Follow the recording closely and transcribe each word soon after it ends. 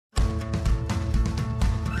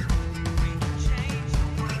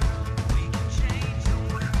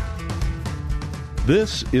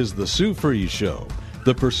This is the Sue Fries Show,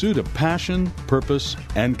 the pursuit of passion, purpose,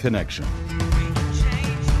 and connection.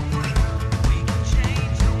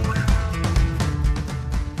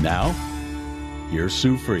 Now, here's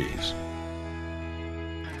Sue Fries.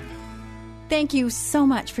 Thank you so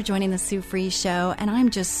much for joining the Sue Fries Show, and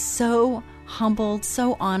I'm just so humbled,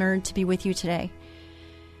 so honored to be with you today.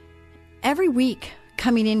 Every week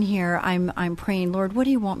coming in here, I'm praying, Lord, what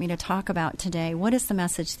do you want me to talk about today? What is the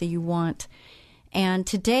message that you want? And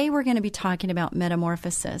today we're going to be talking about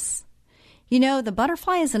metamorphosis. You know, the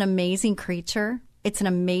butterfly is an amazing creature. It's an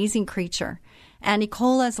amazing creature. And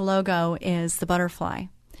Ecola's logo is the butterfly.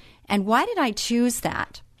 And why did I choose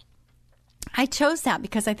that? I chose that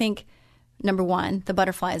because I think, number one, the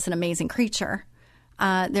butterfly is an amazing creature.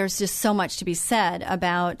 There's just so much to be said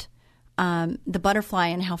about the butterfly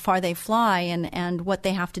and how far they fly and what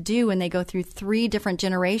they have to do. And they go through 3 different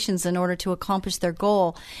generations in order to accomplish their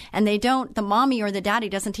goal. And the mommy or the daddy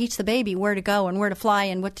doesn't teach the baby where to go and where to fly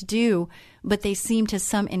and what to do, but they seem to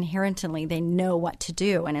some inherently, they know what to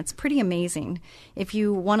do. And it's pretty amazing. If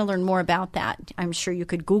you want to learn more about that, I'm sure you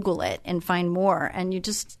could Google it and find more. And you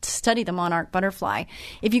just study the monarch butterfly.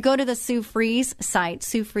 If you go to the Sue Fries site,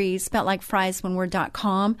 Sue Fries, spelled like fries, one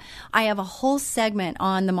word.com, I have a whole segment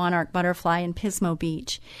on the monarch butterfly in Pismo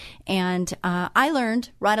Beach. And I learned,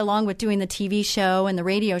 right along with doing the TV show and the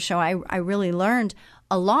radio show, I really learned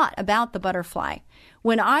a lot about the butterfly.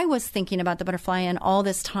 When I was thinking about the butterfly and all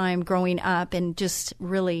this time growing up and just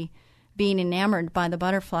really being enamored by the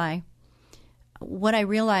butterfly, what I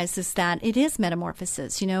realized is that it is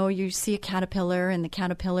metamorphosis. You know, you see a caterpillar and the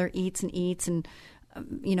caterpillar eats and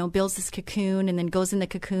builds this cocoon and then goes in the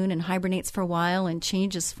cocoon and hibernates for a while and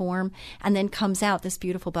changes form and then comes out this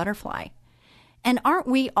beautiful butterfly. And aren't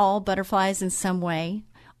we all butterflies in some way?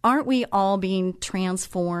 Aren't we all being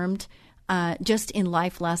transformed just in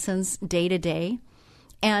life lessons day to day?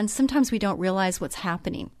 And sometimes we don't realize what's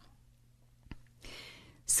happening.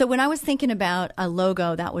 So when I was thinking about a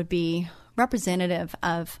logo that would be representative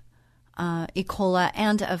of Ecola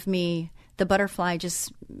and of me, the butterfly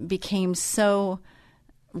just became so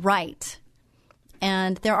right.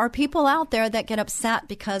 And there are people out there that get upset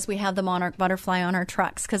because we have the monarch butterfly on our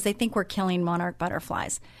trucks because they think we're killing monarch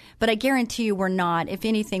butterflies. But I guarantee you we're not. If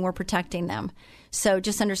anything, we're protecting them. So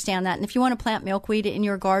just understand that. And if you want to plant milkweed in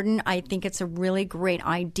your garden, I think it's a really great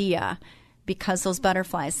idea because those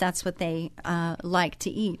butterflies, that's what they like to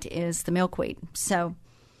eat is the milkweed. So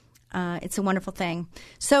it's a wonderful thing.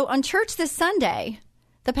 So on church this Sunday,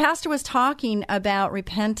 the pastor was talking about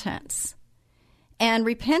repentance. And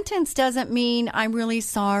repentance doesn't mean I'm really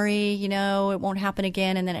sorry, it won't happen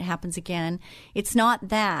again and then it happens again. It's not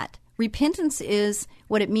that. Repentance is,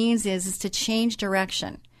 what it means is to change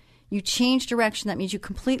direction. You change direction. That means you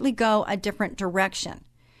completely go a different direction.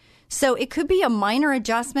 So it could be a minor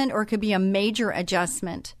adjustment or it could be a major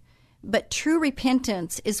adjustment. But true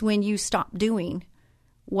repentance is when you stop doing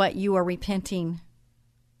what you are repenting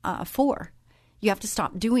for. You have to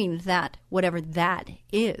stop doing that, whatever that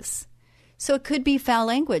is. So it could be foul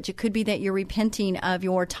language. It could be that you're repenting of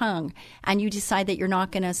your tongue and you decide that you're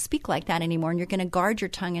not going to speak like that anymore and you're going to guard your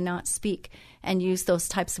tongue and not speak and use those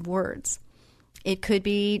types of words. It could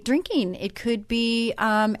be drinking. It could be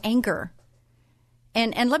anger.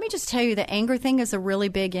 And let me just tell you, the anger thing is a really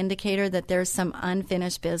big indicator that there's some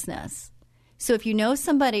unfinished business. So if you know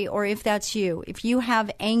somebody or if that's you, if you have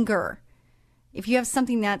anger, if you have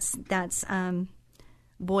something that's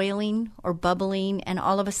boiling or bubbling and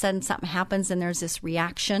all of a sudden something happens and there's this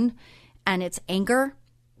reaction and it's anger.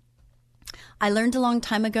 I learned a long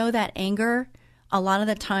time ago that anger a lot of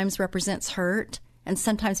the times represents hurt, and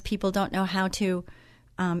sometimes people don't know how to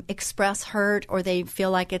express hurt, or they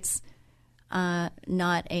feel like it's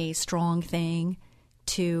not a strong thing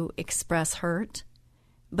to express hurt.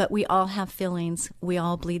 But we all have feelings. We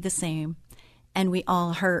all bleed the same, and we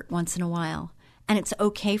all hurt once in a while. And it's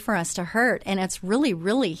okay for us to hurt. And it's really,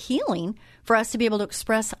 really healing for us to be able to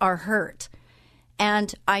express our hurt.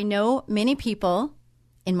 And I know many people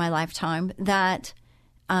in my lifetime that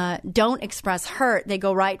don't express hurt. They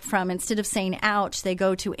go right from, instead of saying ouch, they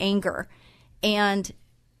go to anger. And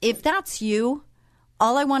if that's you,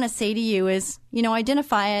 all I want to say to you is,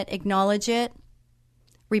 identify it, acknowledge it,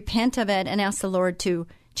 repent of it, and ask the Lord to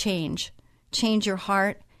change your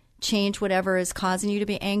heart, change whatever is causing you to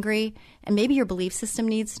be angry. And maybe your belief system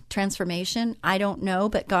needs transformation. I don't know,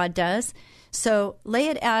 but God does. So lay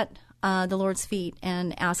it at the Lord's feet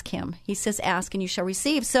and ask him. He says, ask and you shall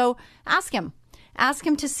receive. So ask him. Ask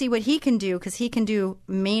him to see what he can do, because he can do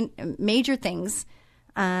major things,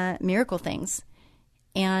 miracle things.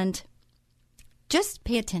 And just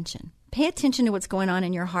pay attention. Pay attention to what's going on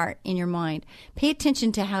in your heart, in your mind. Pay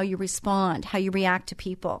attention to how you respond, how you react to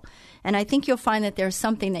people. And I think you'll find that there's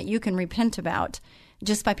something that you can repent about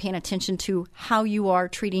just by paying attention to how you are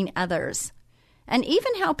treating others and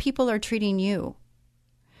even how people are treating you.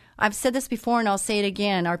 I've said this before and I'll say it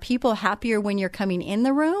again. Are people happier when you're coming in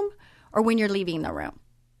the room or when you're leaving the room?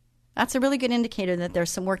 That's a really good indicator that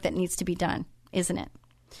there's some work that needs to be done, isn't it?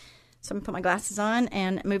 So I'm going to put my glasses on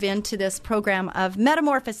and move into this program of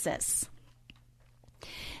Metamorphosis.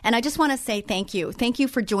 And I just want to say thank you. Thank you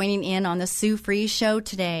for joining in on the Sue Fries Show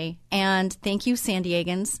today. And thank you, San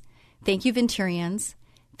Diegans. Thank you, Venturians.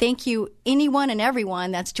 Thank you, anyone and everyone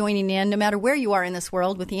that's joining in, no matter where you are in this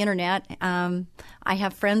world with the internet. I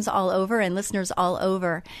have friends all over and listeners all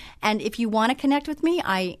over. And if you want to connect with me,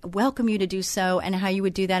 I welcome you to do so. And how you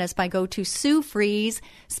would do that is by go to Sue Fries,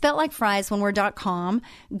 spelled like fries, one word.com.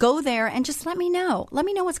 Go there and just let me know. Let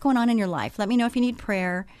me know what's going on in your life. Let me know if you need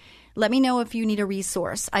prayer. Let me know if you need a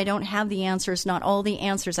resource. I don't have the answers, not all the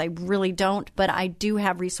answers. I really don't, but I do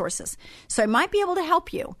have resources. So I might be able to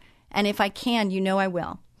help you. And if I can, you know I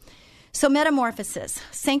will. So metamorphosis,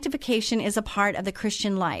 sanctification is a part of the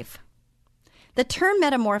Christian life. The term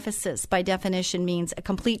metamorphosis, by definition, means a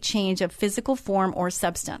complete change of physical form or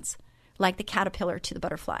substance, like the caterpillar to the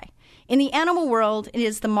butterfly. In the animal world, it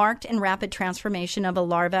is the marked and rapid transformation of a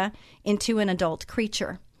larva into an adult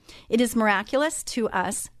creature. It is miraculous to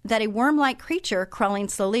us that a worm-like creature crawling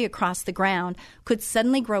slowly across the ground could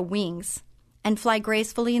suddenly grow wings and fly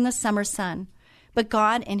gracefully in the summer sun. But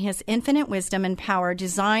God, in his infinite wisdom and power,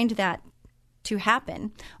 designed that to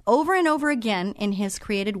happen over and over again in his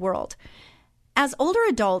created world. As older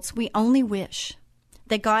adults, we only wish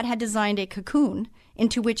that God had designed a cocoon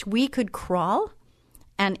into which we could crawl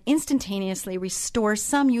and instantaneously restore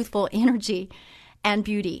some youthful energy and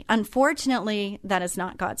beauty. Unfortunately, that is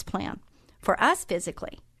not God's plan for us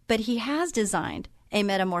physically, but he has designed a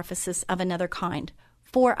metamorphosis of another kind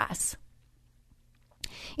for us.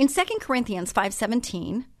 In 2 Corinthians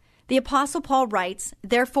 5:17, the Apostle Paul writes,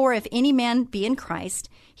 "Therefore, if any man be in Christ,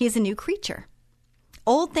 he is a new creature.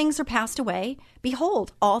 Old things are passed away.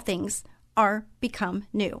 Behold, all things are become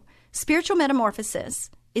new." Spiritual metamorphosis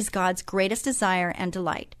is God's greatest desire and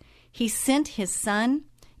delight. He sent his Son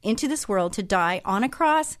into this world to die on a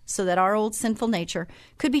cross so that our old sinful nature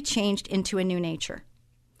could be changed into a new nature.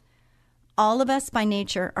 All of us by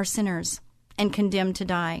nature are sinners and condemned to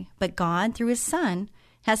die, but God, through his Son,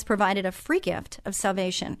 has provided a free gift of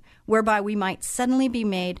salvation, whereby we might suddenly be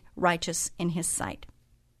made righteous in his sight.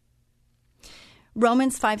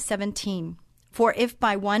 Romans 5:17, "For if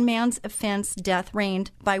by one man's offense death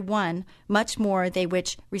reigned by one, much more they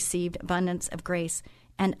which received abundance of grace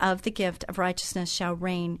and of the gift of righteousness shall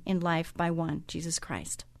reign in life by one, Jesus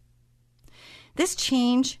Christ." This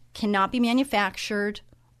change cannot be manufactured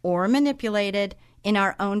or manipulated in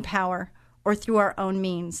our own power or through our own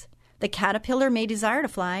means. The caterpillar may desire to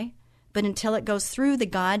fly, but until it goes through the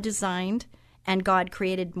God-designed and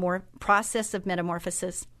God-created process of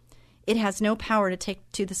metamorphosis, it has no power to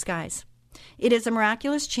take to the skies. It is a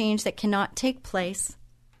miraculous change that cannot take place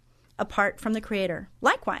apart from the Creator.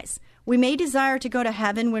 Likewise, we may desire to go to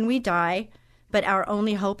heaven when we die, but our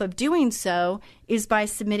only hope of doing so is by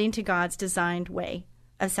submitting to God's designed way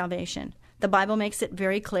of salvation. The Bible makes it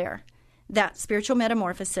very clear that spiritual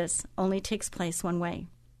metamorphosis only takes place one way.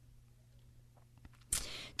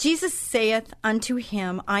 Jesus saith unto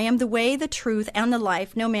him, I am the way, the truth, and the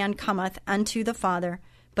life. No man cometh unto the Father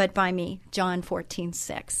but by me. John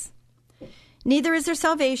 14:6. Neither is there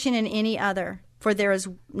salvation in any other, for there is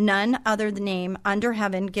none other name under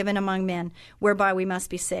heaven given among men whereby we must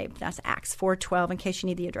be saved. That's Acts 4:12, in case you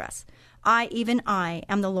need the address. I, even I,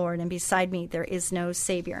 am the Lord, and beside me there is no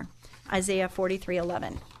Savior. Isaiah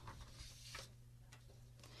 43:11.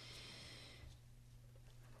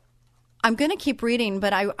 I'm going to keep reading,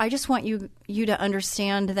 but I just want you to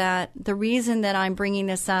understand that the reason that I'm bringing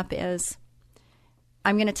this up is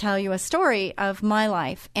I'm going to tell you a story of my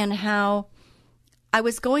life and how I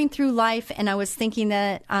was going through life and I was thinking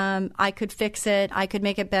that I could fix it, I could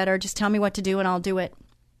make it better, just tell me what to do and I'll do it.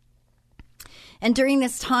 And during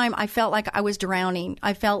this time, I felt like I was drowning.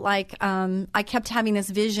 I felt like I kept having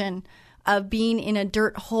this vision of being in a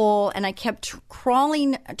dirt hole, and I kept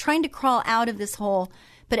trying to crawl out of this hole.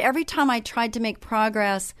 But every time I tried to make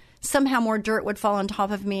progress, somehow more dirt would fall on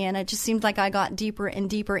top of me, and it just seemed like I got deeper and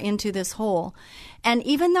deeper into this hole. And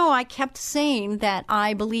even though I kept saying that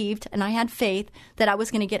I believed and I had faith that I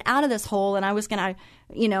was going to get out of this hole and I was going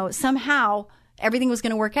to, somehow everything was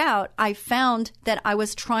going to work out, I found that I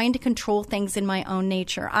was trying to control things in my own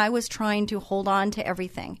nature. I was trying to hold on to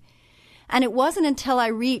everything. And it wasn't until I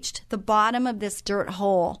reached the bottom of this dirt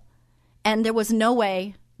hole And there was no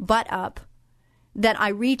way but up that I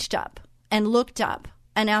reached up and looked up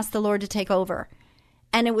and asked the Lord to take over.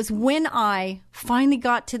 And it was when I finally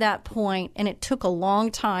got to that point, and it took a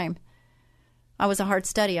long time. I was a hard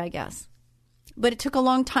study, I guess. But it took a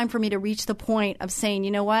long time for me to reach the point of saying,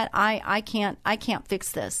 you know what, I can't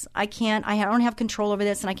fix this. I don't have control over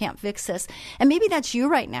this, and I can't fix this. And maybe that's you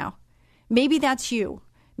right now. Maybe that's you.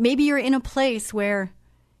 Maybe you're in a place where,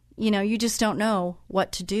 you just don't know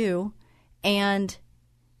what to do, and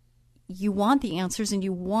you want the answers, and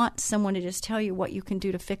you want someone to just tell you what you can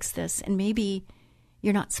do to fix this. And maybe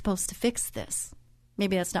you're not supposed to fix this.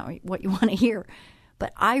 Maybe that's not what you want to hear.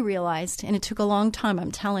 But I realized, and it took a long time,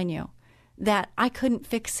 I'm telling you, that I couldn't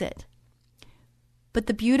fix it. But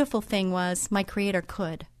the beautiful thing was my Creator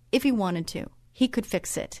could. If He wanted to, He could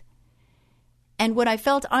fix it. And what I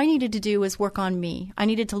felt I needed to do was work on me. I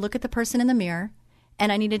needed to look at the person in the mirror,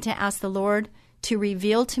 and I needed to ask the Lord to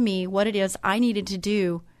reveal to me what it is I needed to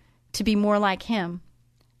do to be more like Him,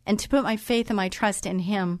 and to put my faith and my trust in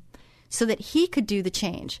Him so that He could do the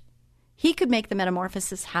change. He could make the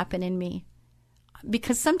metamorphosis happen in me.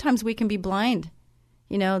 Because sometimes we can be blind.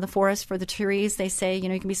 The forest for the trees, they say,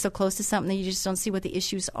 you can be so close to something that you just don't see what the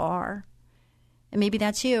issues are. And maybe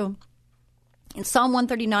that's you. And Psalm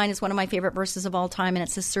 139 is one of my favorite verses of all time, and it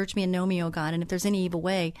says, "Search me and know me, O God, and if there's any evil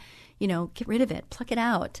way, get rid of it, pluck it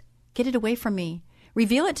out, get it away from me,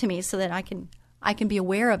 reveal it to me so that I can be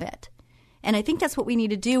aware of it." And I think that's what we need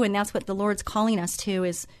to do, and that's what the Lord's calling us to,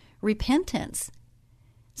 is repentance.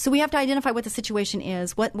 So we have to identify what the situation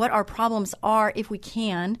is, what our problems are if we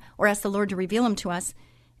can, or ask the Lord to reveal them to us,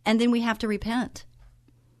 and then we have to repent.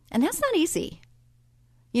 And that's not easy.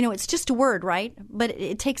 It's just a word, right? But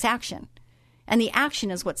it takes action. And the action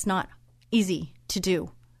is what's not easy to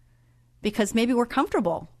do, because maybe we're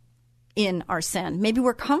comfortable in our sin. Maybe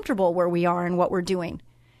we're comfortable where we are and what we're doing.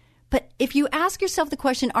 But if you ask yourself the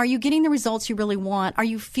question, are you getting the results you really want? Are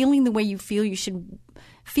you feeling the way you feel you should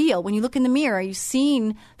feel? When you look in the mirror, are you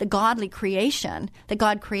seeing the godly creation that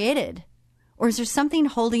God created? Or is there something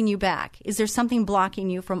holding you back? Is there something blocking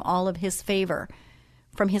you from all of His favor,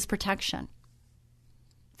 from His protection?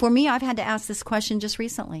 For me, I've had to ask this question just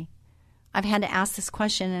recently. I've had to ask this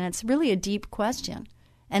question, and it's really a deep question,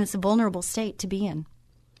 and it's a vulnerable state to be in.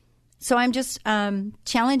 So I'm just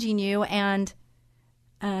challenging you and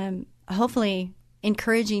hopefully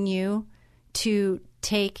encouraging you to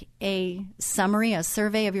take a summary, a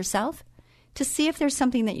survey of yourself, to see if there's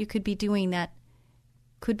something that you could be doing that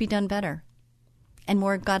could be done better and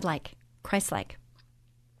more godlike, Christ-like.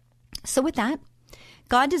 So with that,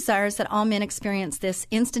 God desires that all men experience this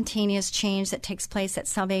instantaneous change that takes place at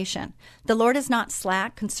salvation. The Lord is not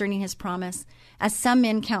slack concerning His promise, as some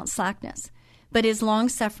men count slackness, but is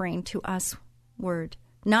long-suffering to us word,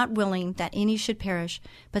 not willing that any should perish,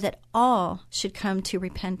 but that all should come to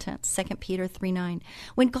repentance. 2 Peter 3:9.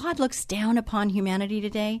 When God looks down upon humanity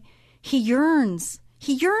today, He yearns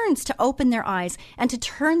to open their eyes and to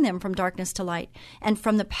turn them from darkness to light and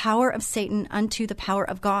from the power of Satan unto the power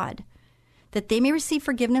of God, that they may receive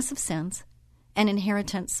forgiveness of sins and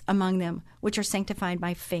inheritance among them, which are sanctified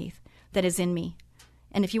by faith that is in me.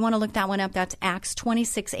 And if you want to look that one up, that's Acts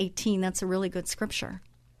 26:18. That's a really good scripture.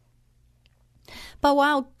 But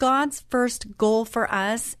while God's first goal for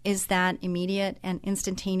us is that immediate and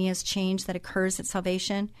instantaneous change that occurs at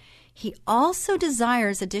salvation, He also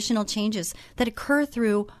desires additional changes that occur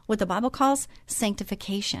through what the Bible calls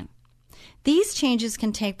sanctification. These changes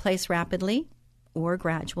can take place rapidly or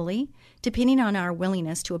gradually, depending on our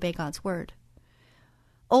willingness to obey God's word.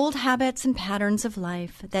 Old habits and patterns of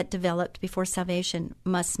life that developed before salvation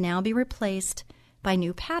must now be replaced by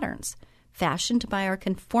new patterns, fashioned by our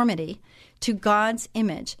conformity to God's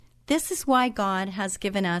image. This is why God has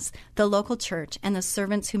given us the local church and the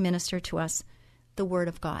servants who minister to us the Word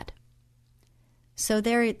of God. So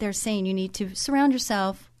they're saying you need to surround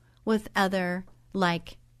yourself with other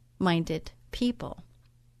like-minded people.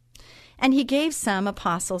 And He gave some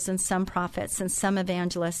apostles and some prophets and some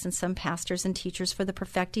evangelists and some pastors and teachers for the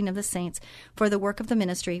perfecting of the saints, for the work of the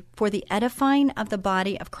ministry, for the edifying of the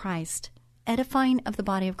body of Christ. Edifying of the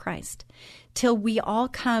body of Christ, till we all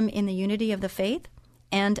come in the unity of the faith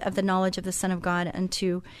and of the knowledge of the Son of God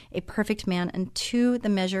unto a perfect man, unto the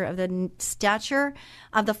measure of the stature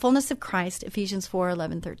of the fullness of Christ, Ephesians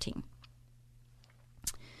 4:11-13.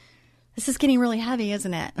 This is getting really heavy,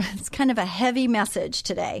 isn't it? It's kind of a heavy message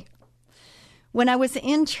today. When I was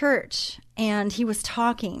in church and he was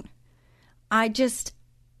talking, I just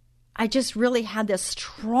really had this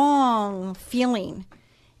strong feeling.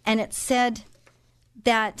 And it said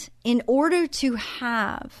that in order to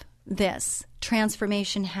have this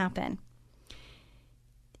transformation happen,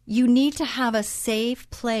 You need to have a safe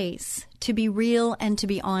place to be real and to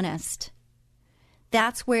be honest.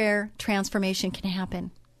 That's where transformation can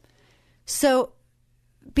happen. So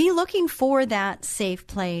be looking for that safe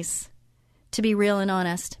place to be real and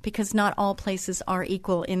honest, because not all places are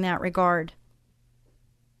equal in that regard.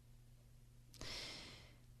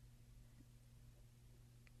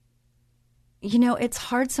 You know, it's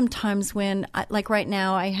hard sometimes when, like right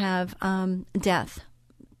now, I have death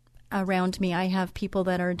around me. I have people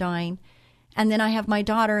that are dying. And then I have my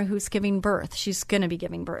daughter who's giving birth. She's going to be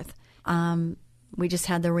giving birth. We just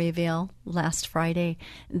had the reveal last Friday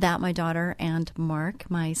that my daughter and Mark,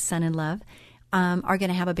 my son-in-law, are going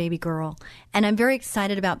to have a baby girl. And I'm very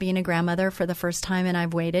excited about being a grandmother for the first time, and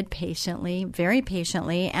I've waited patiently, very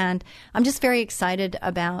patiently. And I'm just very excited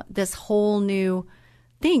about this whole new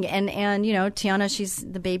thing. And you know,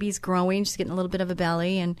 Tiana, the baby's growing. She's getting a little bit of a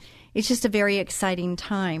belly, and it's just a very exciting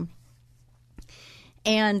time.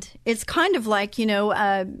 And it's kind of like, you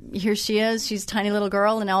know, here she is. She's a tiny little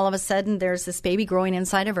girl, and all of a sudden there's this baby growing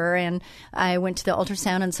inside of her. And I went to the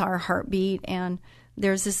ultrasound and saw her heartbeat, and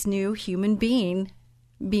there's this new human being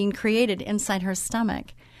being created inside her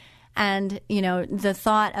stomach. And, you know, the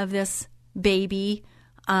thought of this baby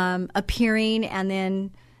appearing and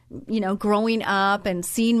then, you know, growing up and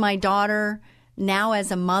seeing my daughter now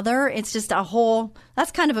as a mother, it's just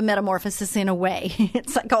that's kind of a metamorphosis in a way.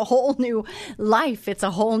 It's like a whole new life. It's a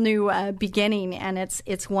whole new beginning, and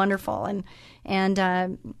it's wonderful.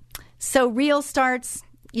 And so real starts,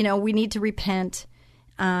 you know, we need to repent,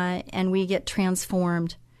 and we get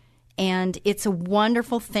transformed. And it's a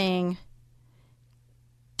wonderful thing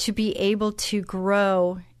to be able to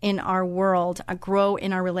grow in our world, grow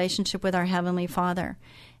in our relationship with our Heavenly Father.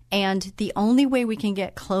 And the only way we can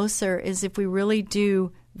get closer is if we really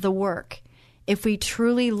do the work. If we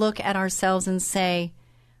truly look at ourselves and say,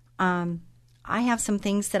 I have some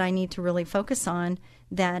things that I need to really focus on,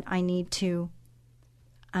 that I need to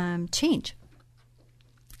change.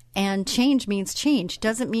 And change means change.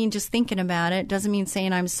 Doesn't mean just thinking about it. Doesn't mean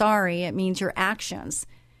saying I'm sorry. It means your actions.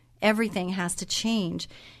 Everything has to change.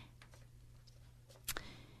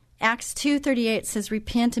 Acts 2:38 says,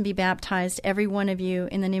 "Repent and be baptized, every one of you,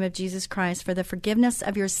 in the name of Jesus Christ, for the forgiveness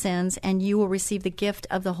of your sins, and you will receive the gift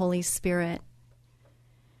of the Holy Spirit."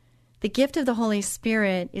 The gift of the Holy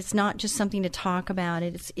Spirit is not just something to talk about.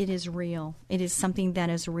 It is real. It is something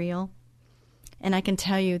that is real. And I can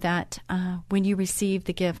tell you that when you receive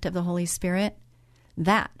the gift of the Holy Spirit,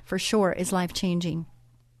 that for sure is life-changing.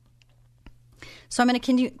 So I'm going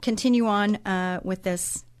to continue on with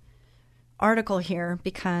this article here,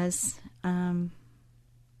 because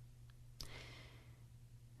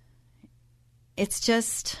it's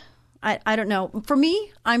just, I don't know. For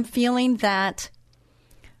me, I'm feeling that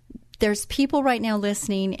there's people right now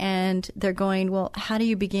listening, and they're going, well, how do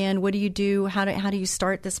you begin? What do you do? How do you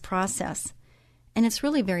start this process? And it's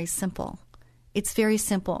really very simple. It's very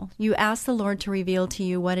simple. You ask the Lord to reveal to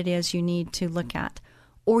you what it is you need to look at.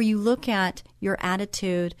 Or you look at your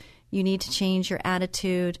attitude. You need to change your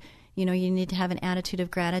attitude. You know, you need to have an attitude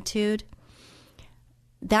of gratitude.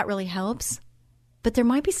 That really helps. But there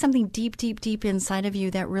might be something deep, deep, deep inside of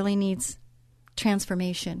you that really needs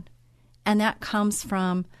transformation. And that comes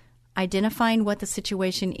from identifying what the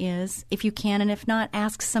situation is, if you can, and if not,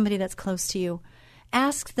 ask somebody that's close to you.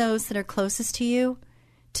 Ask those that are closest to you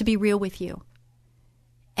to be real with you.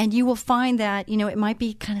 And you will find that, you know, it might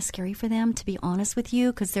be kind of scary for them to be honest with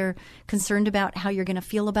you because they're concerned about how you're going to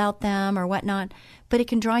feel about them or whatnot. But it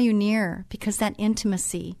can draw you near, because that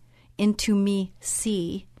intimacy,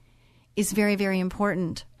 intimacy, is very, very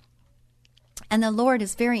important. And the Lord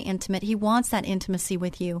is very intimate. He wants that intimacy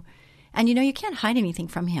with you. And, you know, you can't hide anything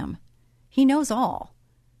from Him. He knows all.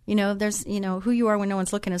 You know, there's, you know, who you are when no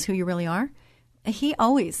one's looking is who you really are. He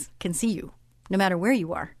always can see you, no matter where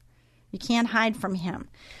you are. You can't hide from Him.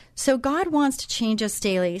 So God wants to change us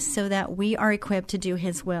daily so that we are equipped to do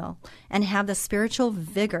His will and have the spiritual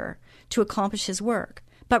vigor to accomplish His work.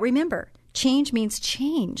 But remember, change means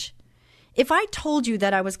change. If I told you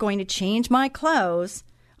that I was going to change my clothes,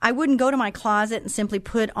 I wouldn't go to my closet and simply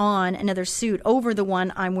put on another suit over the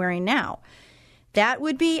one I'm wearing now. That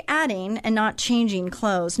would be adding and not changing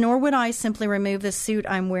clothes, nor would I simply remove the suit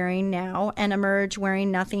I'm wearing now and emerge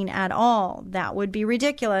wearing nothing at all. That would be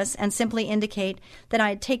ridiculous and simply indicate that I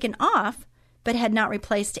had taken off but had not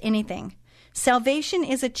replaced anything. Salvation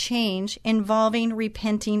is a change involving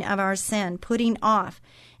repenting of our sin, putting off,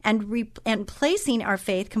 and placing our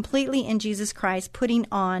faith completely in Jesus Christ, putting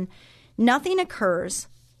on. Nothing occurs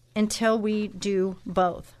until we do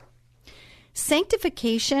both.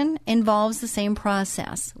 Sanctification involves the same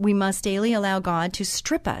process. We must daily allow God to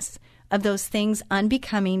strip us of those things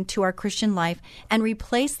unbecoming to our Christian life and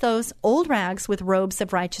replace those old rags with robes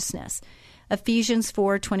of righteousness. Ephesians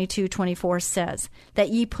 4:22-24 says that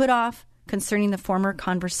ye put off concerning the former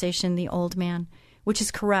conversation the old man, which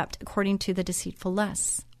is corrupt according to the deceitful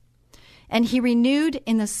lusts. And he renewed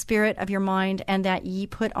in the spirit of your mind, and that ye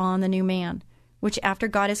put on the new man, which after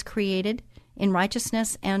God is created in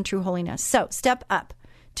righteousness and true holiness. So step up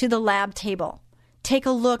to the lab table. Take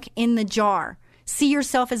a look in the jar. See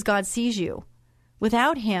yourself as God sees you.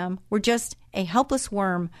 Without him, we're just a helpless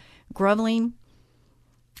worm groveling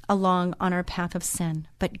along on our path of sin.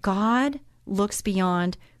 But God looks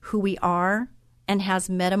beyond who we are and has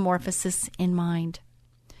metamorphosis in mind.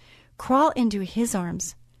 Crawl into his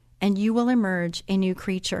arms, and you will emerge a new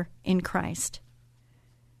creature in Christ.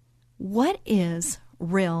 What is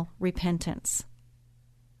real repentance?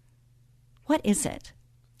 What is it?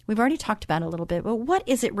 We've already talked about it a little bit, but what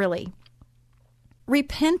is it really?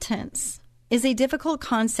 Repentance is a difficult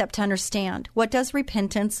concept to understand. What does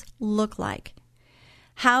repentance look like?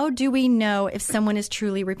 How do we know if someone is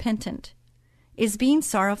truly repentant? Is being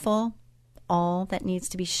sorrowful all that needs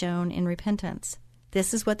to be shown in repentance?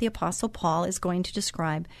 This is what the Apostle Paul is going to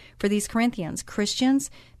describe for these Corinthians. Christians,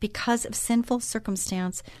 because of sinful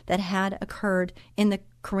circumstance that had occurred in the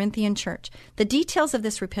Corinthian church. The details of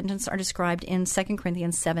this repentance are described in 2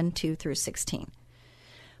 Corinthians 7:2-16.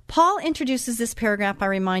 Paul introduces this paragraph by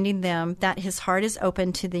reminding them that his heart is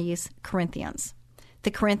open to these Corinthians.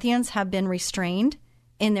 The Corinthians have been restrained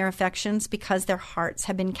in their affections because their hearts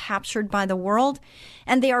have been captured by the world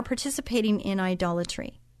and they are participating in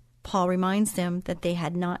idolatry. Paul reminds them that they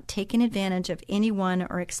had not taken advantage of anyone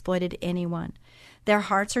or exploited anyone. Their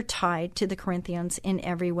hearts are tied to the Corinthians in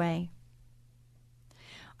every way.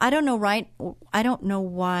 I don't know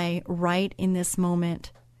why right in this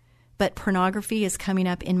moment, but pornography is coming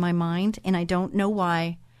up in my mind, and I don't know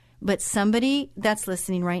why, but somebody that's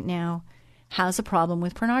listening right now has a problem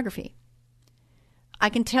with pornography. I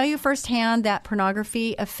can tell you firsthand that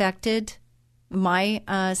pornography affected my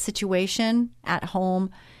situation at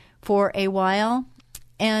home for a while.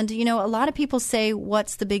 And, a lot of people say,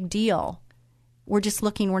 what's the big deal? We're just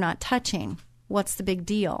looking, we're not touching. What's the big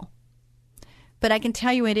deal? But I can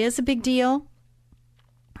tell you it is a big deal,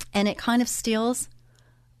 and it kind of steals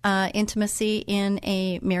intimacy in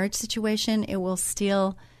a marriage situation. It will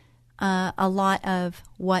steal a lot of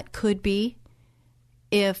what could be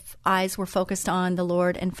if eyes were focused on the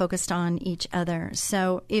Lord and focused on each other.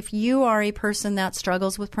 So if you are a person that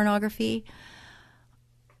struggles with pornography,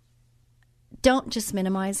 don't just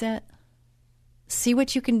minimize it. See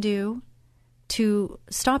what you can do to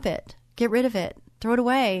stop it, get rid of it, throw it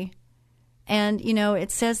away. And,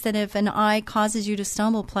 it says that if an eye causes you to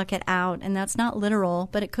stumble, pluck it out. And that's not literal,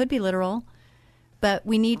 but it could be literal. But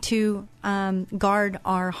we need to guard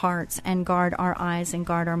our hearts and guard our eyes and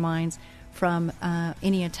guard our minds from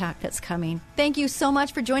any attack that's coming. Thank you so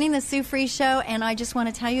much for joining the Sue Fries Show. And I just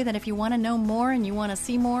want to tell you that if you want to know more and you want to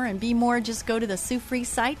see more and be more, just go to the Sue Fries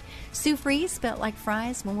site, Sue Fries, spelled like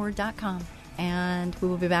fries, oneword.com. And we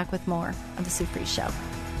will be back with more of the Sue Fries Show.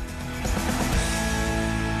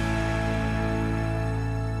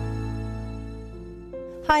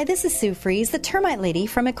 Hi, this is Sue Fries, the termite lady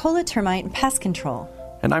from Ecola Termite and Pest Control.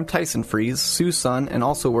 And I'm Tyson Fries, Sue's son, and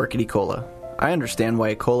also work at Ecola. I understand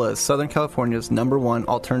why Ecola is Southern California's #1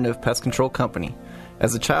 alternative pest control company.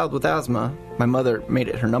 As a child with asthma, my mother made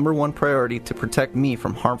it her #1 priority to protect me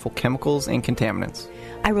from harmful chemicals and contaminants.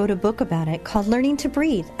 I wrote a book about it called Learning to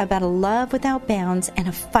Breathe, about a love without bounds and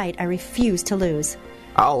a fight I refuse to lose.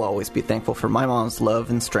 I'll always be thankful for my mom's love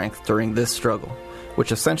and strength during this struggle,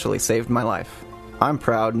 which essentially saved my life. I'm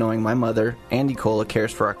proud knowing my mother and Ecola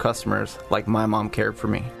cares for our customers like my mom cared for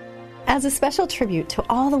me. As a special tribute to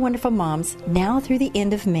all the wonderful moms, now through the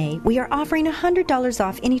end of May, we are offering $100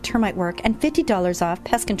 off any termite work and $50 off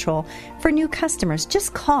pest control for new customers.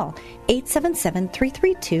 Just call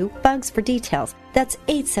 877-332-BUGS for details. That's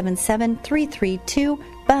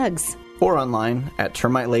 877-332-BUGS. Or online at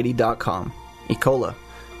termitelady.com. Ecola,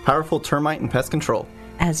 powerful termite and pest control.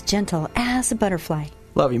 As gentle as a butterfly.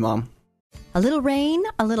 Love you, Mom. A little rain,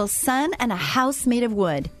 a little sun, and a house made of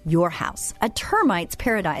wood. Your house. A termite's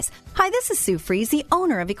paradise. Hi, this is Sue Fries, the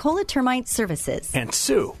owner of Ecola Termite Services. And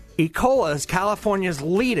Sue, Ecola is California's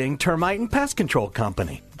leading termite and pest control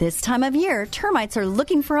company. This time of year, termites are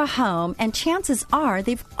looking for a home, and chances are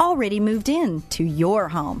they've already moved in to your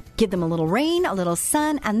home. Give them a little rain, a little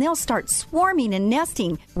sun, and they'll start swarming and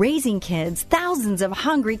nesting, raising kids, thousands of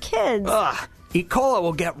hungry kids. Ugh! E. coli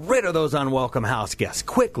will get rid of those unwelcome house guests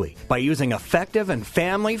quickly by using effective and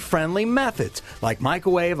family-friendly methods like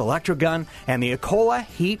microwave, electrogun, and the E. coli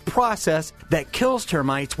heat process that kills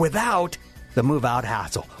termites without the move-out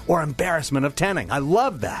hassle or embarrassment of tenning. I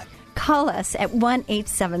love that. Call us at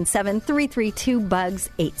 1-877-332-BUGS,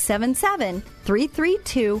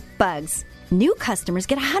 877-332-BUGS. New customers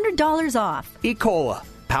get $100 off. E. coli,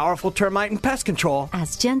 powerful termite and pest control.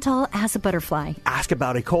 As gentle as a butterfly. Ask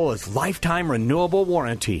about E. coli's lifetime renewable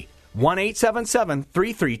warranty.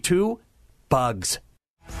 1-877-332-BUGS.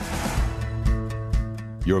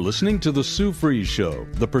 You're listening to The Sue Fries Show,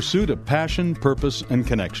 the pursuit of passion, purpose, and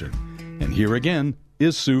connection. And here again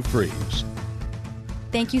is Sue Fries.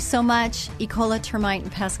 Thank you so much, E. coli Termite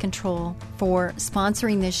and Pest Control, for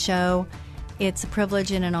sponsoring this show. It's a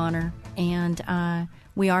privilege and an honor. And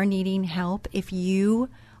we are needing help. If you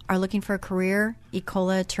are looking for a career, E.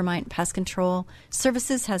 coli Termite and Pest Control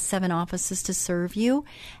Services has 7 offices to serve you.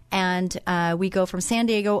 And we go from San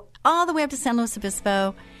Diego all the way up to San Luis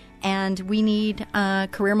Obispo. And we need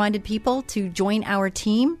career-minded people to join our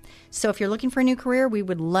team. So if you're looking for a new career, we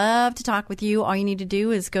would love to talk with you. All you need to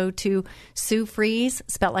do is go to Sue Fries,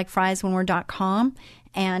 spelled like fries, one word.com,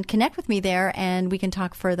 and connect with me there, and we can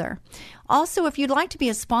talk further. Also, if you'd like to be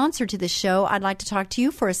a sponsor to the show, I'd like to talk to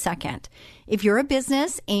you for a second. If you're a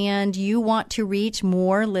business and you want to reach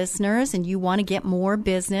more listeners and you want to get more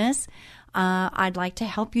business, I'd like to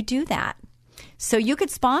help you do that. So you could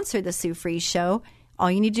sponsor the Sue Fries Show. All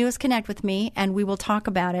you need to do is connect with me, and we will talk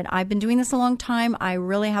about it. I've been doing this a long time. I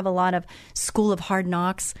really have a lot of School of Hard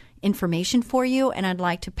Knocks information for you, and I'd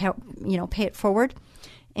like to pay it forward.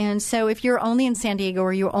 And so if you're only in San Diego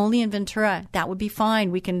or you're only in Ventura, that would be fine.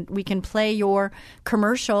 We can play your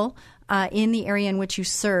commercial in the area in which you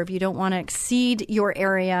serve. You don't want to exceed your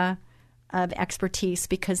area of expertise,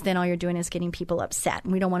 because then all you're doing is getting people upset,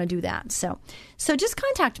 and we don't want to do that. So just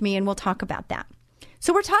contact me, and we'll talk about that.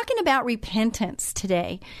 So we're talking about repentance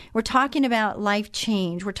today. We're talking about life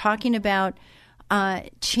change. We're talking about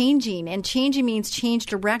changing, and changing means change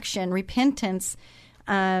direction. Repentance,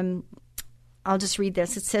 I'll just read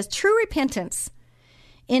this. It says, true repentance.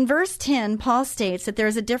 In verse 10, Paul states that there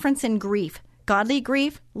is a difference in grief. Godly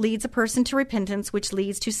grief leads a person to repentance, which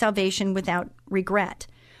leads to salvation without regret.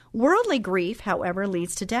 Worldly grief, however,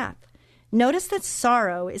 leads to death. Notice that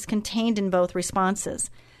sorrow is contained in both responses.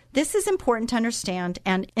 This is important to understand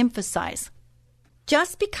and emphasize.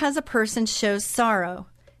 Just because a person shows sorrow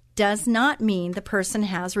does not mean the person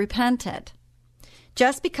has repented.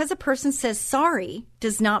 Just because a person says sorry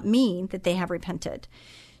does not mean that they have repented.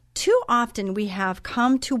 Too often we have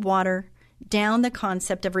come to water down the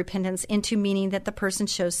concept of repentance into meaning that the person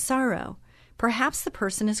shows sorrow. Perhaps the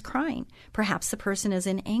person is crying. Perhaps the person is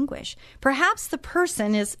in anguish. Perhaps the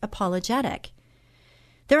person is apologetic.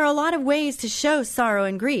 There are a lot of ways to show sorrow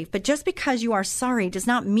and grief, but just because you are sorry does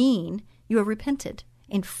not mean you have repented.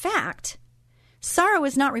 In fact, sorrow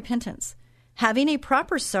is not repentance. Having a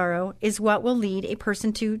proper sorrow is what will lead a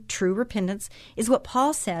person to true repentance, is what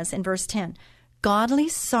Paul says in verse 10. Godly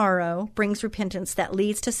sorrow brings repentance that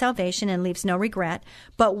leads to salvation and leaves no regret,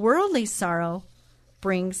 but worldly sorrow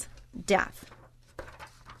brings death.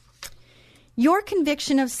 Your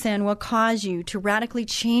conviction of sin will cause you to radically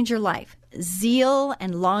change your life. Zeal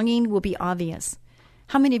and longing will be obvious.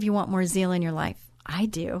 How many of you want more zeal in your life? I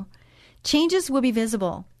do. Changes will be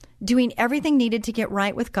visible. Doing everything needed to get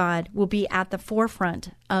right with God will be at the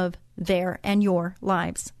forefront of their and your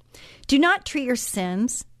lives. Do not treat your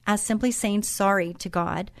sins as simply saying sorry to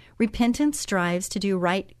God. Repentance strives to do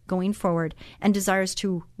right going forward and desires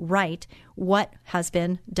to right what has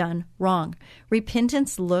been done wrong.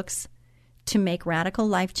 Repentance looks to make radical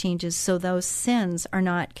life changes so those sins are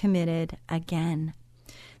not committed again.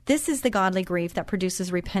 This is the godly grief that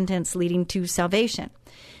produces repentance leading to salvation.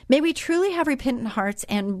 May we truly have repentant hearts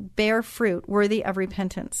and bear fruit worthy of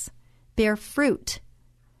repentance. Bear fruit.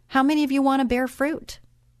 How many of you want to bear fruit?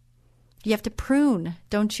 You have to prune,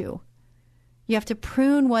 don't you? You have to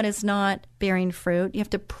prune what is not bearing fruit. You have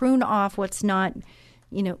to prune off what's not,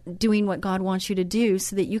 doing what God wants you to do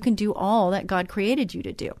so that you can do all that God created you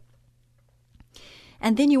to do.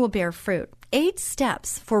 And then you will bear fruit. 8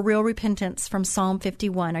 steps for real repentance from Psalm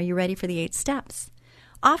 51. Are you ready for the 8 steps?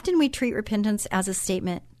 Often we treat repentance as a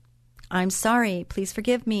statement. I'm sorry, please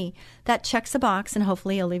forgive me. That checks a box and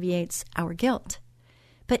hopefully alleviates our guilt.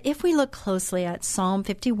 But if we look closely at Psalm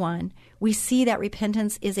 51, we see that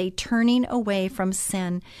repentance is a turning away from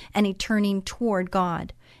sin and a turning toward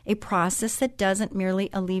God, a process that doesn't merely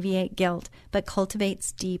alleviate guilt, but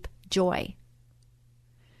cultivates deep joy.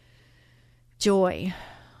 Joy.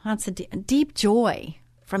 That's a deep joy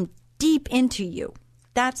from deep into you.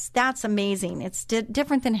 That's amazing. It's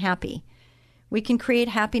different than happy. We can create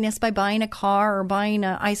happiness by buying a car or buying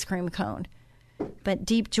an ice cream cone, but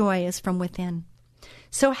deep joy is from within.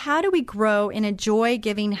 So how do we grow in a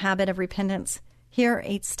joy-giving habit of repentance? Here are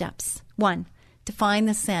 8 steps. 1, define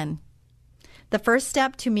the sin. The first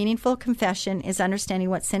step to meaningful confession is understanding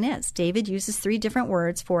what sin is. David uses 3 different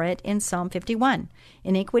words for it in Psalm 51: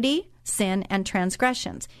 iniquity, sin, and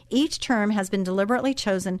transgressions. Each term has been deliberately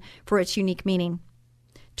chosen for its unique meaning.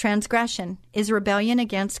 Transgression is rebellion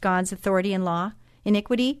against God's authority and law.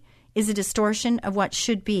 Iniquity is a distortion of what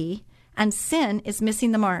should be. And sin is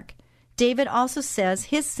missing the mark. David also says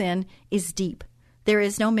his sin is deep. There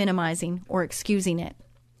is no minimizing or excusing it.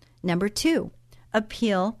 Number 2,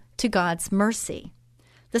 appeal to God's mercy.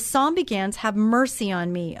 The psalm begins, "Have mercy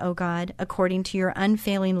on me, O God, according to your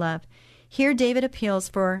unfailing love." Here David appeals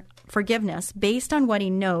for forgiveness based on what he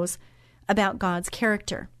knows about God's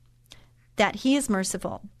character, that he is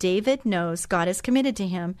merciful. David knows God is committed to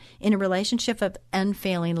him in a relationship of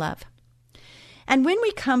unfailing love. And when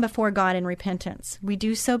we come before God in repentance, we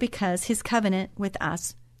do so because his covenant with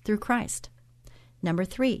us through Christ. Number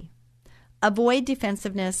 3, avoid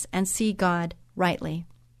defensiveness and see God rightly.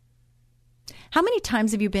 How many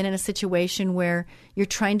times have you been in a situation where you're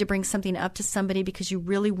trying to bring something up to somebody because you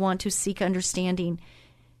really want to seek understanding?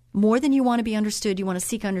 More than you want to be understood, you want to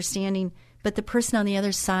seek understanding, but the person on the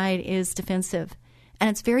other side is defensive. And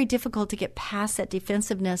it's very difficult to get past that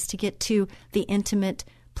defensiveness to get to the intimate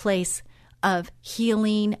place of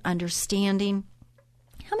healing, understanding.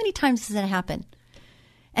 How many times does that happen?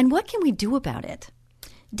 And what can we do about it?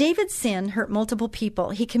 David's sin hurt multiple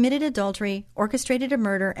people. He committed adultery, orchestrated a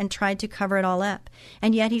murder, and tried to cover it all up.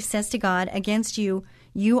 And yet he says to God, "Against you,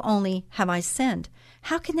 you only have I sinned."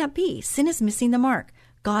 How can that be? Sin is missing the mark,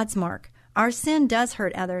 God's mark. Our sin does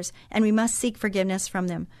hurt others, and we must seek forgiveness from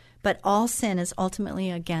them. But all sin is ultimately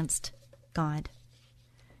against God.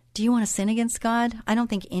 Do you want to sin against God? I don't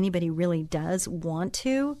think anybody really does want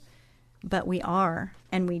to, but we are,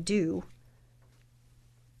 and we do.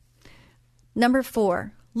 Number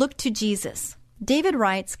 4, look to Jesus. David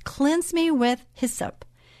writes, "Cleanse me with hyssop,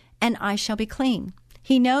 and I shall be clean."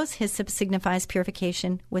 He knows hyssop signifies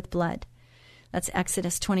purification with blood. That's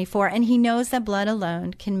Exodus 24. And he knows that blood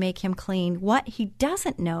alone can make him clean. What he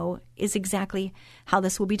doesn't know is exactly how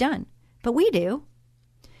this will be done. But we do.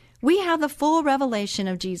 We have the full revelation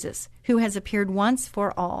of Jesus, who has appeared once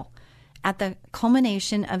for all at the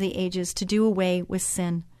culmination of the ages to do away with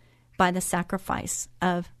sin by the sacrifice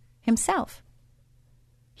of himself.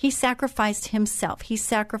 He sacrificed himself. He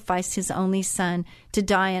sacrificed his only son to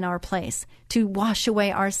die in our place, to wash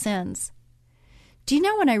away our sins. Do you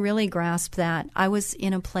know when I really grasped that? I was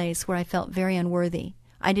in a place where I felt very unworthy.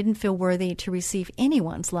 I didn't feel worthy to receive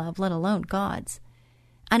anyone's love, let alone God's.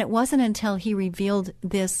 And it wasn't until he revealed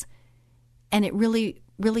this, and it really,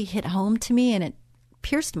 really hit home to me, and it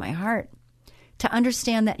pierced my heart, to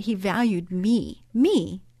understand that he valued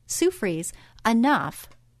me, Sue Fries, enough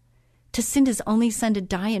to send his only son to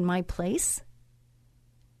die in my place.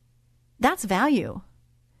 That's value.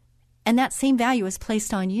 And that same value is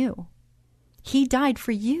placed on you. He died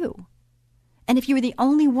for you. And if you were the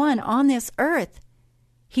only one on this earth,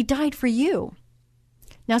 he died for you.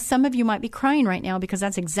 Now, some of you might be crying right now because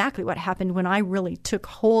that's exactly what happened when I really took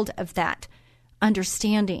hold of that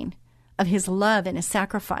understanding of his love and his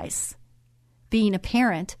sacrifice. Being a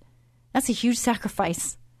parent, that's a huge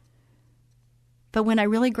sacrifice. But when I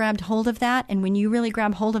really grabbed hold of that, and when you really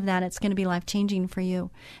grab hold of that, it's going to be life-changing for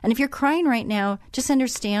you. And if you're crying right now, just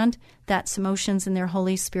understand that's emotions and their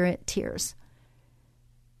Holy Spirit tears.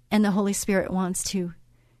 And the Holy Spirit wants to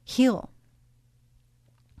heal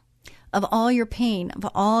of all your pain, of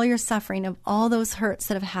all your suffering, of all those hurts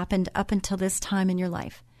that have happened up until this time in your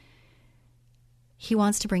life. He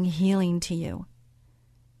wants to bring healing to you.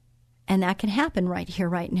 And that can happen right here,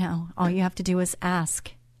 right now. All you have to do is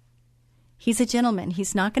ask. He's a gentleman.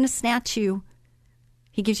 He's not going to snatch you.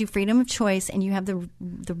 He gives you freedom of choice, and you have the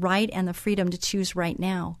right and the freedom to choose right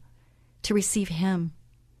now to receive him.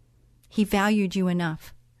 He valued you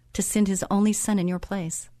enough to send his only son in your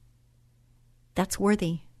place. That's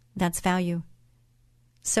worthy. That's value.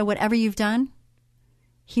 So whatever you've done,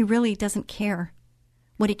 he really doesn't care.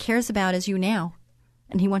 What he cares about is you now.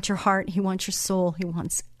 And he wants your heart. He wants your soul. He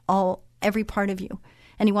wants every part of you.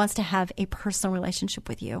 And he wants to have a personal relationship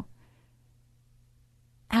with you.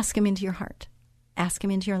 Ask him into your heart. Ask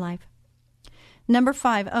him into your life. Number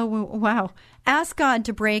 5. Oh, wow. Ask God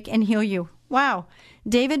to break and heal you. Wow.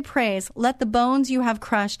 David prays, "Let the bones you have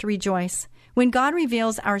crushed rejoice." When God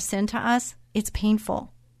reveals our sin to us, it's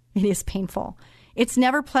painful. It is painful. It's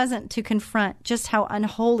never pleasant to confront just how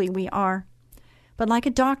unholy we are. But like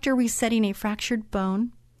a doctor resetting a fractured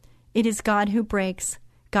bone, it is God who breaks,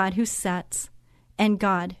 God who sets, and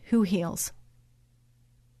God who heals.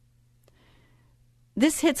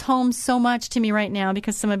 This hits home so much to me right now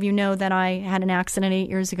because some of you know that I had an accident 8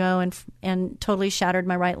 years ago and totally shattered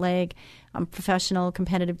my right leg. I'm a professional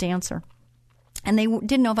competitive dancer. And they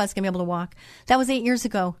didn't know if I was going to be able to walk. That was 8 years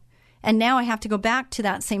ago. And now I have to go back to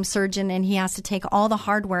that same surgeon, and he has to take all the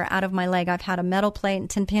hardware out of my leg. I've had a metal plate and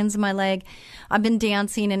 10 pins in my leg. I've been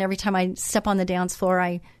dancing, and every time I step on the dance floor,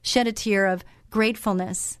 I shed a tear of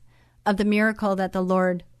gratefulness of the miracle that the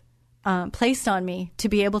Lord placed on me to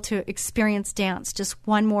be able to experience dance just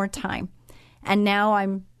one more time. And now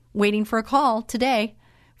I'm waiting for a call today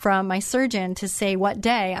from my surgeon to say what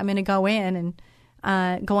day I'm going to go in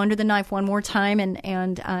and go under the knife one more time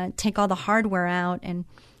and take all the hardware out. And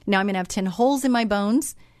now I'm going to have 10 holes in my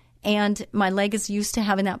bones, and my leg is used to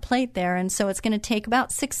having that plate there. And so it's going to take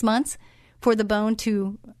about 6 months for the bone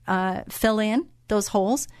to fill in those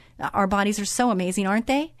holes. Our bodies are so amazing, aren't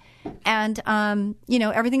they? And,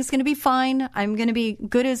 everything's going to be fine. I'm going to be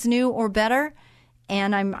good as new or better.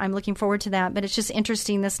 And I'm looking forward to that. But it's just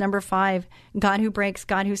interesting, this number 5, God who breaks,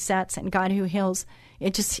 God who sets, and God who heals.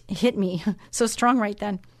 It just hit me so strong right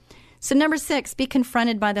then. So number 6, be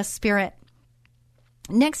confronted by the Spirit.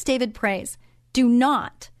 Next, David prays, do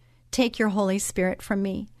not take your Holy Spirit from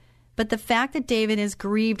me. But the fact that David is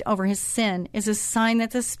grieved over his sin is a sign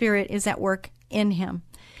that the Spirit is at work in him.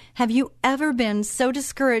 Have you ever been so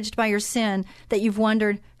discouraged by your sin that you've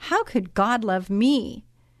wondered, how could God love me?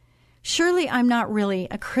 Surely I'm not really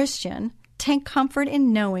a Christian. Take comfort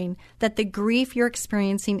in knowing that the grief you're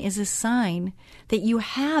experiencing is a sign that you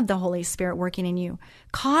have the Holy Spirit working in you,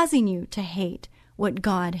 causing you to hate what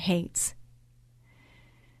God hates.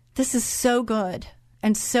 This is so good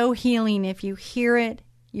and so healing. If you hear it,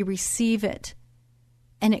 you receive it,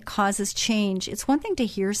 and it causes change. It's one thing to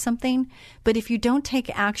hear something, but if you don't take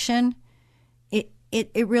action,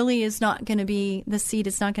 it really is not going to be, the seed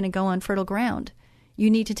is not going to go on fertile ground. You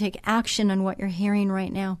need to take action on what you're hearing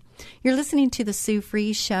right now. You're listening to the Sue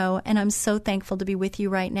Fries Show, and I'm so thankful to be with you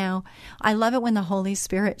right now. I love it when the Holy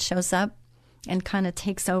Spirit shows up and kind of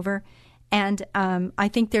takes over. And I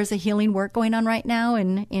think there's a healing work going on right now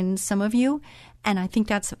in some of you, and I think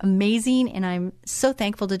that's amazing, and I'm so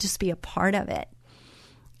thankful to just be a part of it.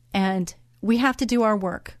 And we have to do our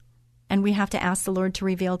work, and we have to ask the Lord to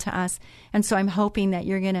reveal to us. And so I'm hoping that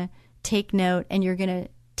you're going to take note and you're going to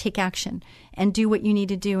take action and do what you need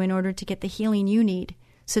to do in order to get the healing you need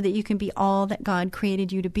so that you can be all that God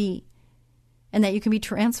created you to be, and that you can be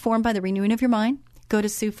transformed by the renewing of your mind. Go to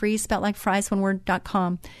Sue Fries, spelled like fries, one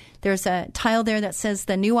word.com. There's a tile there that says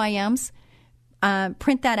the new I Ams.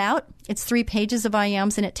 Print that out. It's 3 pages of I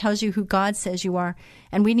Ams, and it tells you who God says you are.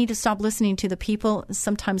 And we need to stop listening to the people.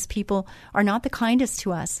 Sometimes people are not the kindest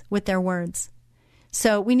to us with their words.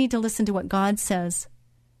 So we need to listen to what God says,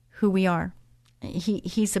 who we are.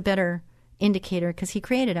 He's a better indicator because he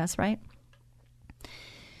created us, right?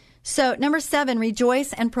 So number 7,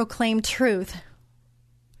 rejoice and proclaim truth.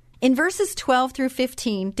 In verses 12 through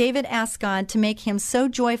 15, David asks God to make him so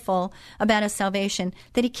joyful about his salvation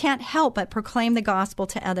that he can't help but proclaim the gospel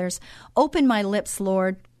to others. Open my lips,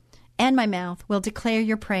 Lord, and my mouth will declare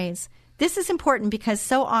your praise. This is important because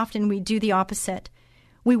so often we do the opposite.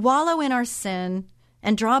 We wallow in our sin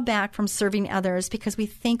and draw back from serving others because we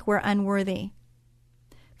think we're unworthy.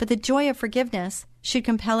 But the joy of forgiveness should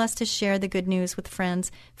compel us to share the good news with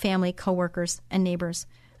friends, family, coworkers, and neighbors.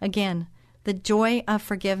 Again, the joy of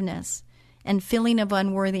forgiveness and feeling of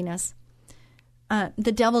unworthiness.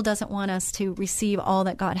 The devil doesn't want us to receive all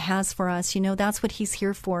that God has for us. You know, that's what he's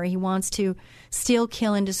here for. He wants to steal,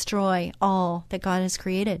 kill, and destroy all that God has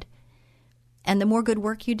created. And the more good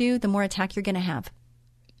work you do, the more attack you're going to have.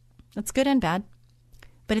 That's good and bad,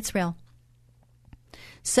 but it's real.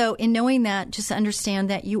 So in knowing that, just understand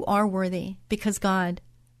that you are worthy because God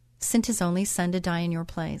sent his only son to die in your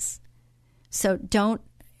place. So don't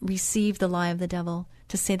receive the lie of the devil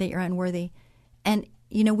to say that you're unworthy. And,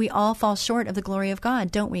 you know, we all fall short of the glory of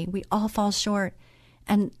God, don't we? We all fall short.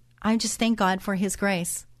 And I just thank God for his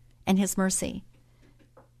grace and his mercy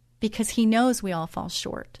because he knows we all fall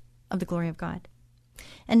short of the glory of God.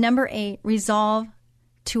 And number 8, resolve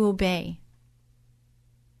to obey.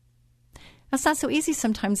 That's not so easy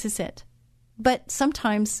sometimes, is it? But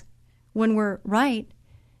sometimes when we're right,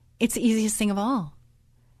 it's the easiest thing of all.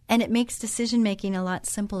 And it makes decision-making a lot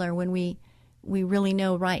simpler when we really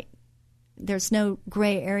know right. There's no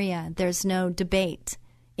gray area. There's no debate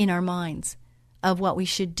in our minds of what we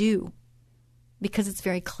should do because it's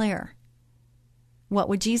very clear. What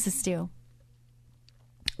would Jesus do?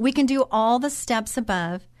 We can do all the steps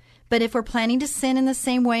above But if we're planning to sin in the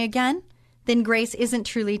same way again, then grace isn't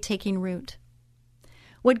truly taking root.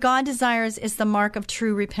 What God desires is the mark of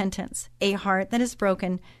true repentance, a heart that is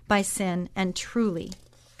broken by sin and truly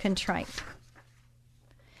contrite.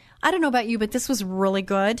 I don't know about you, but this was really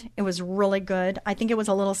good. It was really good. I think it was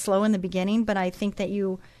a little slow in the beginning, but I think that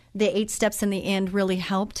the 8 steps in the end really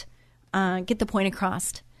helped get the point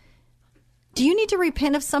across. Do you need to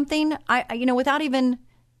repent of something? Without even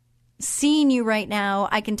seeing you right now,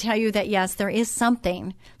 I can tell you that yes, there is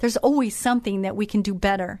something. There's always something that we can do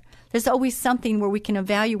better. There's always something where we can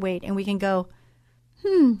evaluate and we can go,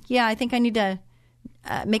 yeah, I think I need to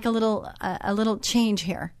make a little change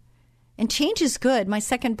here. And change is good. My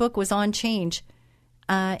second book was on change,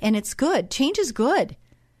 and it's good. Change is good.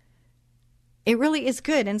 It really is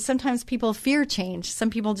good. And sometimes people fear change. Some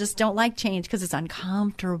people just don't like change because it's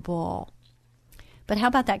uncomfortable. But how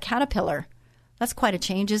about that caterpillar? That's quite a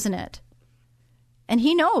change, isn't it? And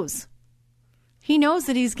he knows. He knows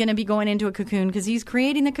that he's going to be going into a cocoon because he's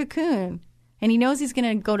creating the cocoon. And he knows he's going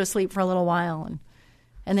to go to sleep for a little while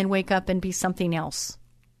and then wake up and be something else.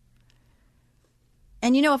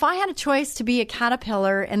 And, if I had a choice to be a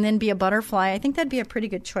caterpillar and then be a butterfly, I think that'd be a pretty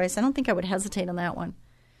good choice. I don't think I would hesitate on that one.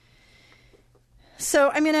 So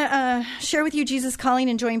I'm going to share with you Jesus' calling,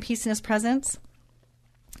 enjoying peace in his presence.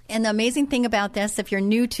 And the amazing thing about this, if you're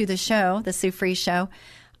new to the show, the Sue Fries Show,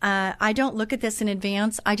 I don't look at this in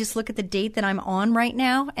advance. I just look at the date that I'm on right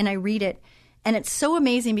now, and I read it. And it's so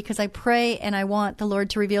amazing because I pray and I want the Lord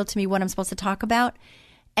to reveal to me what I'm supposed to talk about.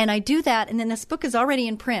 And I do that, and then this book is already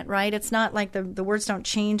in print, right? It's not like the words don't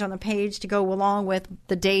change on the page to go along with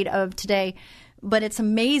the date of today. But it's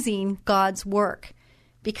amazing God's work.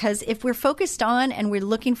 Because if we're focused on and we're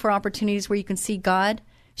looking for opportunities where you can see God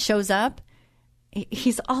shows up,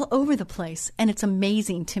 he's all over the place, and it's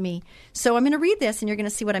amazing to me. So I'm going to read this, and you're going to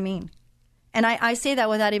see what I mean. And I say that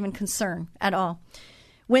without even concern at all.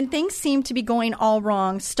 When things seem to be going all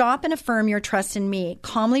wrong, stop and affirm your trust in me.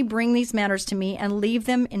 Calmly bring these matters to me and leave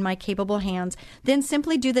them in my capable hands. Then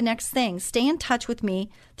simply do the next thing. Stay in touch with me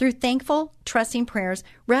through thankful, trusting prayers.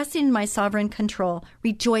 Rest in my sovereign control.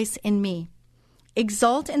 Rejoice in me.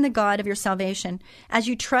 Exult in the God of your salvation. As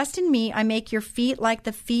you trust in me, I make your feet like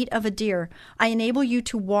the feet of a deer. I enable you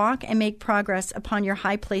to walk and make progress upon your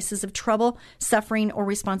high places of trouble, suffering, or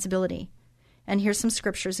responsibility. And here's some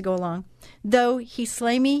scriptures to go along. Though he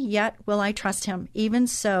slay me, yet will I trust him. Even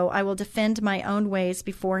so, I will defend my own ways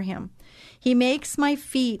before him. He makes my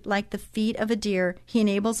feet like the feet of a deer. He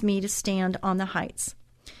enables me to stand on the heights.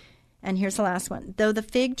 And here's the last one. Though the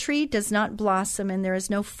fig tree does not blossom and there is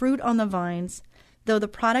no fruit on the vines, though the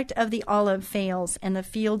product of the olive fails and the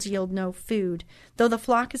fields yield no food, though the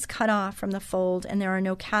flock is cut off from the fold and there are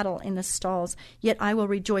no cattle in the stalls, yet I will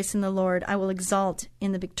rejoice in the Lord. I will exult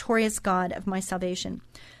in the victorious God of my salvation.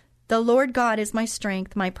 The Lord God is my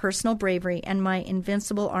strength, my personal bravery, and my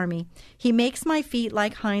invincible army. He makes my feet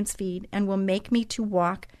like hinds' feet and will make me to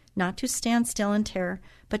walk, not to stand still in terror,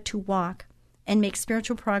 but to walk and make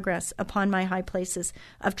spiritual progress upon my high places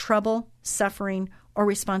of trouble, suffering, or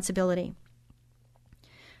responsibility.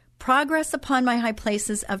 Progress upon my high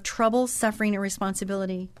places of trouble, suffering, and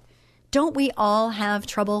responsibility. Don't we all have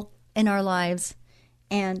trouble in our lives?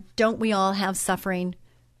 And don't we all have suffering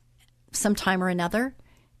sometime or another?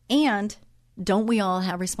 And don't we all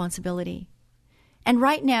have responsibility? And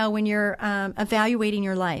right now, when you're evaluating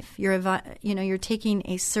your life, you're taking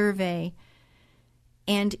a survey,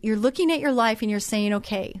 and you're looking at your life, and you're saying,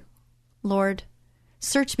 "Okay, Lord,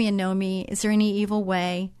 search me and know me. Is there any evil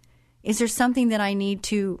way? Is there something that I need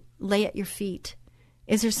to lay at your feet?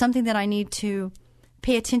 Is there something that I need to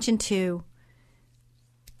pay attention to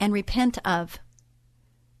and repent of?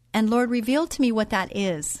 And Lord, reveal to me what that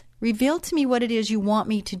is. Reveal to me what it is you want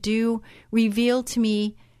me to do. Reveal to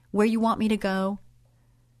me where you want me to go.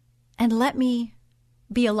 And let me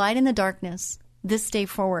be a light in the darkness this day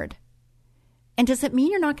forward." And does it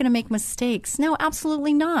mean you're not going to make mistakes? No,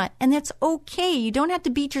 absolutely not. And that's okay. You don't have to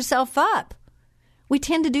beat yourself up. We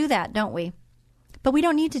tend to do that, don't we? But we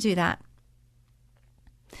don't need to do that.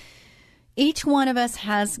 Each one of us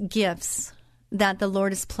has gifts that the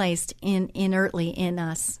Lord has placed inertly in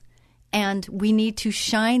us. And we need to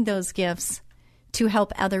shine those gifts to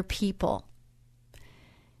help other people.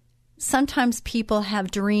 Sometimes people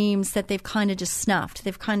have dreams that they've kind of just snuffed.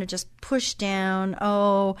 They've kind of just pushed down,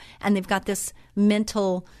 and they've got this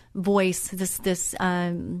mental voice, this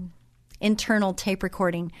internal tape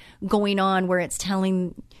recording going on where it's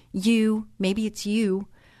telling you, maybe it's you,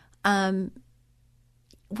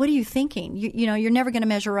 what are you thinking? You're never going to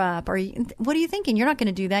measure up. Or what are you thinking? You're not going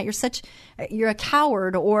to do that. You're a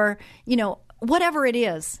coward, or, whatever it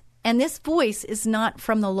is. And this voice is not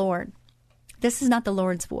from the Lord. This is not the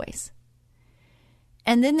Lord's voice.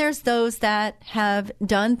 And then there's those that have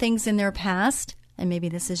done things in their past, and maybe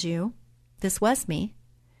this is you. This was me.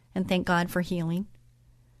 And thank God for healing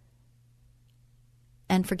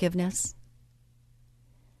and forgiveness.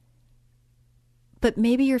 But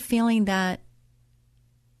maybe you're feeling that,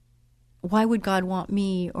 why would God want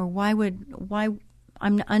me? Or why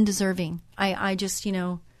I'm undeserving. I just,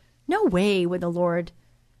 no way would the Lord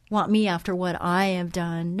want me after what I have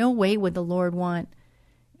done. No way would the Lord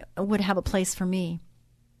would have a place for me.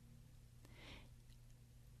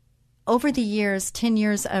 Over the years, 10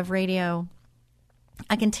 years of radio,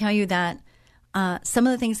 I can tell you that some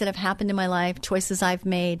of the things that have happened in my life, choices I've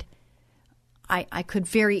made, I could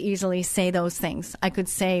very easily say those things. I could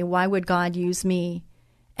say, why would God use me?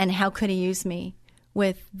 And how could he use me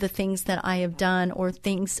with the things that I have done, or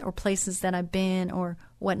things or places that I've been or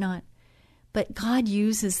whatnot? But God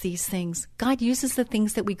uses these things. God uses the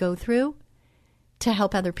things that we go through to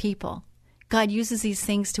help other people. God uses these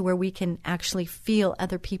things to where we can actually feel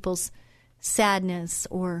other people's sadness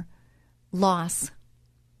or loss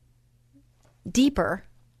deeper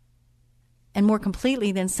and more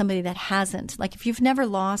completely than somebody that hasn't. Like if you've never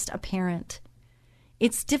lost a parent,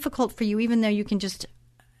 it's difficult for you, even though you can just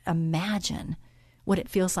imagine what it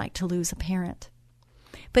feels like to lose a parent.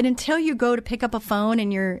 But until you go to pick up a phone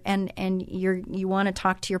and you want to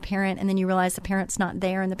talk to your parent, and then you realize the parent's not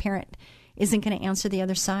there and the parent isn't going to answer the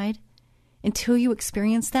other side, until you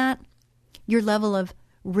experience that, your level of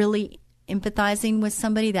really empathizing with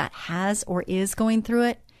somebody that has or is going through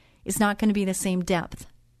it is not going to be the same depth.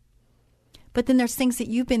 But then there's things that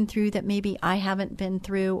you've been through that maybe I haven't been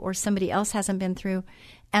through or somebody else hasn't been through,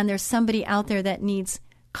 and there's somebody out there that needs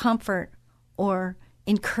comfort or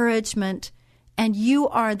encouragement, and you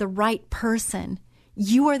are the right person.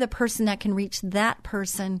 You are the person that can reach that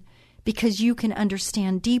person because you can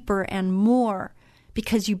understand deeper and more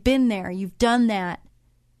because you've been there, you've done that.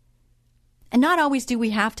 And not always do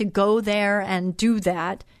we have to go there and do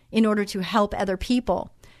that in order to help other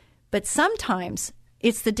people. But sometimes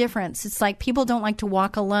it's the difference. It's like people don't like to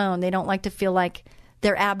walk alone. They don't like to feel like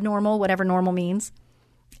they're abnormal, whatever normal means.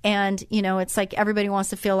 And, it's like everybody wants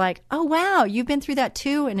to feel like, oh, wow, you've been through that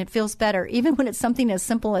too, and it feels better. Even when it's something as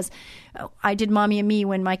simple as I did Mommy and Me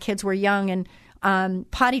when my kids were young and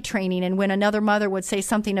potty training, and when another mother would say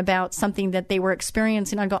something about something that they were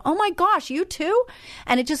experiencing, I'd go, oh my gosh, you too?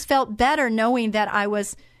 And it just felt better knowing that I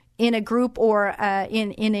was in a group or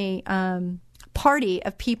in a party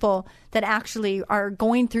of people that actually are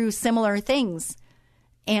going through similar things.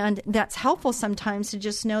 And that's helpful sometimes to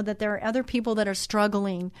just know that there are other people that are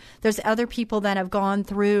struggling. There's other people that have gone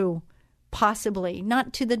through, possibly,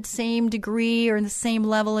 not to the same degree or the same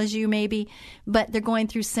level as you maybe, but they're going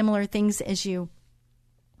through similar things as you.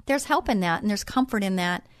 There's help in that, and there's comfort in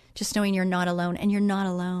that, just knowing you're not alone. And you're not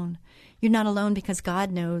alone. You're not alone because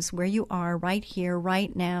God knows where you are right here,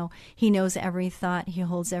 right now. He knows every thought. He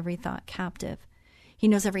holds every thought captive. He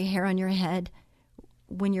knows every hair on your head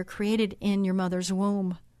when you're created in your mother's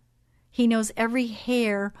womb. He knows every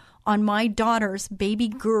hair on my daughter's baby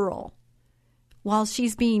girl while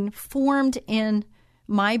she's being formed in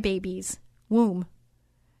my baby's womb.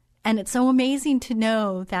 And it's so amazing to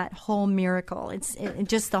know that whole miracle. It's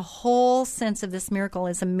just the whole sense of this miracle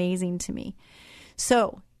is amazing to me.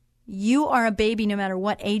 So you are a baby no matter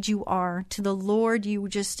what age you are. To the Lord, He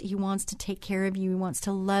wants to take care of you. He wants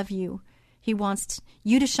to love you. He wants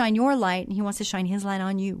you to shine your light, and He wants to shine His light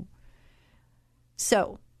on you.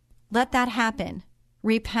 So let that happen.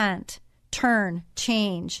 Repent, turn,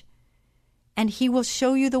 change, and He will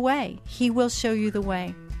show you the way. He will show you the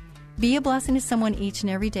way. Be a blessing to someone each and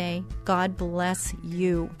every day. God bless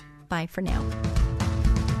you. Bye for now.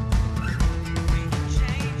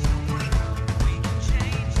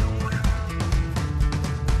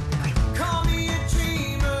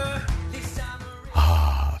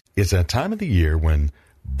 It's that time of the year when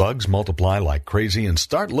bugs multiply like crazy and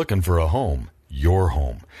start looking for a home, your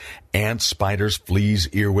home. Ants, spiders, fleas,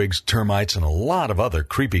 earwigs, termites, and a lot of other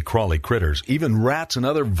creepy crawly critters, even rats and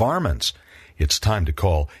other varmints. It's time to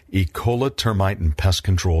call Ecola Termite and Pest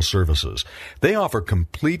Control Services. They offer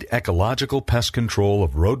complete ecological pest control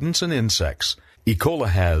of rodents and insects. Ecola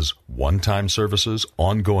has one-time services,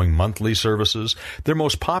 ongoing monthly services, their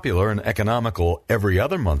most popular and economical every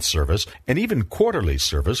other month service, and even quarterly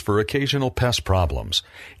service for occasional pest problems.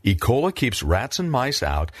 Ecola keeps rats and mice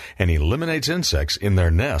out and eliminates insects in their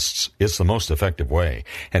nests. It's the most effective way,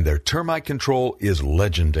 and their termite control is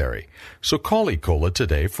legendary. So call Ecola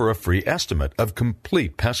today for a free estimate of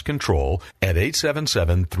complete pest control at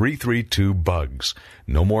 877-332-BUGS.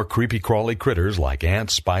 No more creepy crawly critters like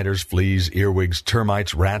ants, spiders, fleas, earwigs,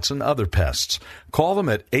 termites, rats, and other pests. Call them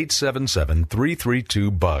at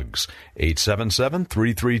 877-332-BUGS.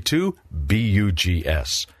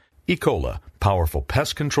 877-332-BUGS. Ecola, powerful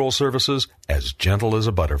pest control services as gentle as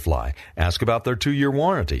a butterfly. Ask about their 2-year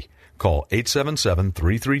warranty. Call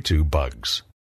 877-332-BUGS.